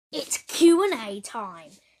It's Q&A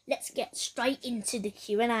time. Let's get straight into the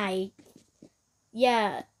Q&A.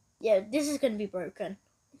 Yeah, this is going to be broken.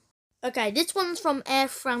 Okay, this one's from Air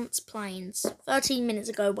France Planes, 13 minutes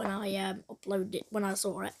ago when I uploaded it, when I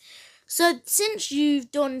saw it. So, since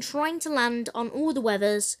you've done trying to land on all the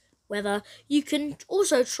weather, you can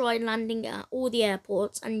also try landing at all the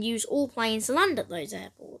airports and use all planes to land at those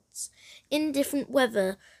airports in different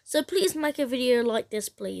weather. So please make a video like this,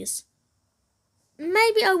 please.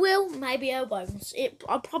 Maybe I will, maybe I won't.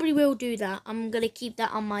 I probably will do that. I'm going to keep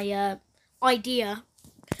that on my idea.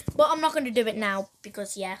 But I'm not going to do it now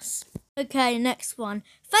because yes. Okay, next one.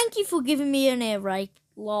 Thank you for giving me an ear rape.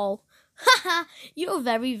 Lol. Haha, you're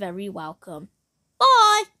very, very welcome.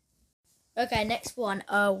 Bye. Okay, next one.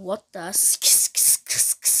 What the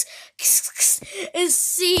is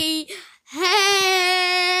C? Hey,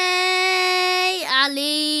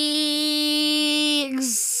 Alex.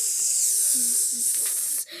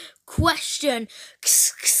 Question.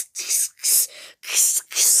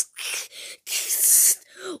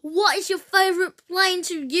 What is your favourite plane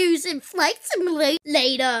to use in Flight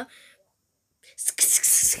Simulator?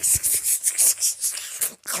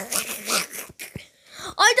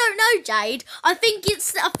 I don't know, Jade. I think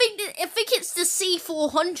it's the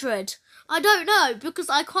C400. I don't know because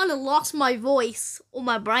I kind of lost my voice or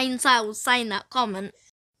my brain cells saying that comment.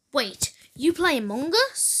 Wait, you play Among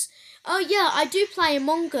Us? Oh yeah, I do play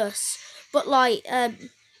Among Us, but like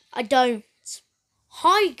I don't.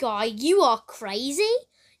 Hi guy, you are crazy?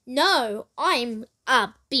 No, I'm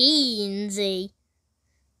a beansy.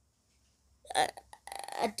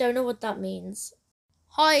 I don't know what that means.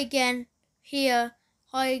 Hi again, here.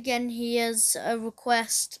 Hi again, here's a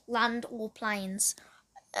request. Land all planes.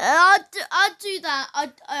 I'll do that.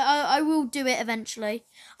 I will do it eventually.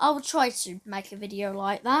 I will try to make a video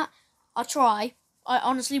like that. I'll try. I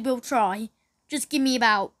honestly will try. Just give me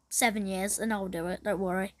about 7 years and I'll do it. Don't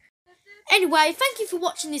worry. Anyway, thank you for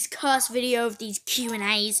watching this cursed video of these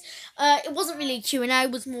Q&As. It wasn't really a Q&A,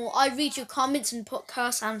 it was more I read your comments and put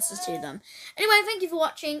curse answers to them. Anyway, thank you for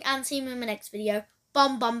watching and see you in my next video.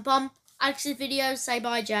 Bum bum bum. Alex's video, say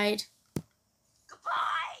bye, Jade.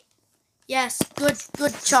 Goodbye. Yes,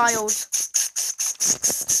 good child.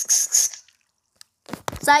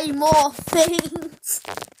 Say more things.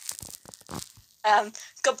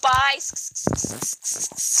 Goodbye.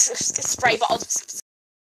 Spray bottle.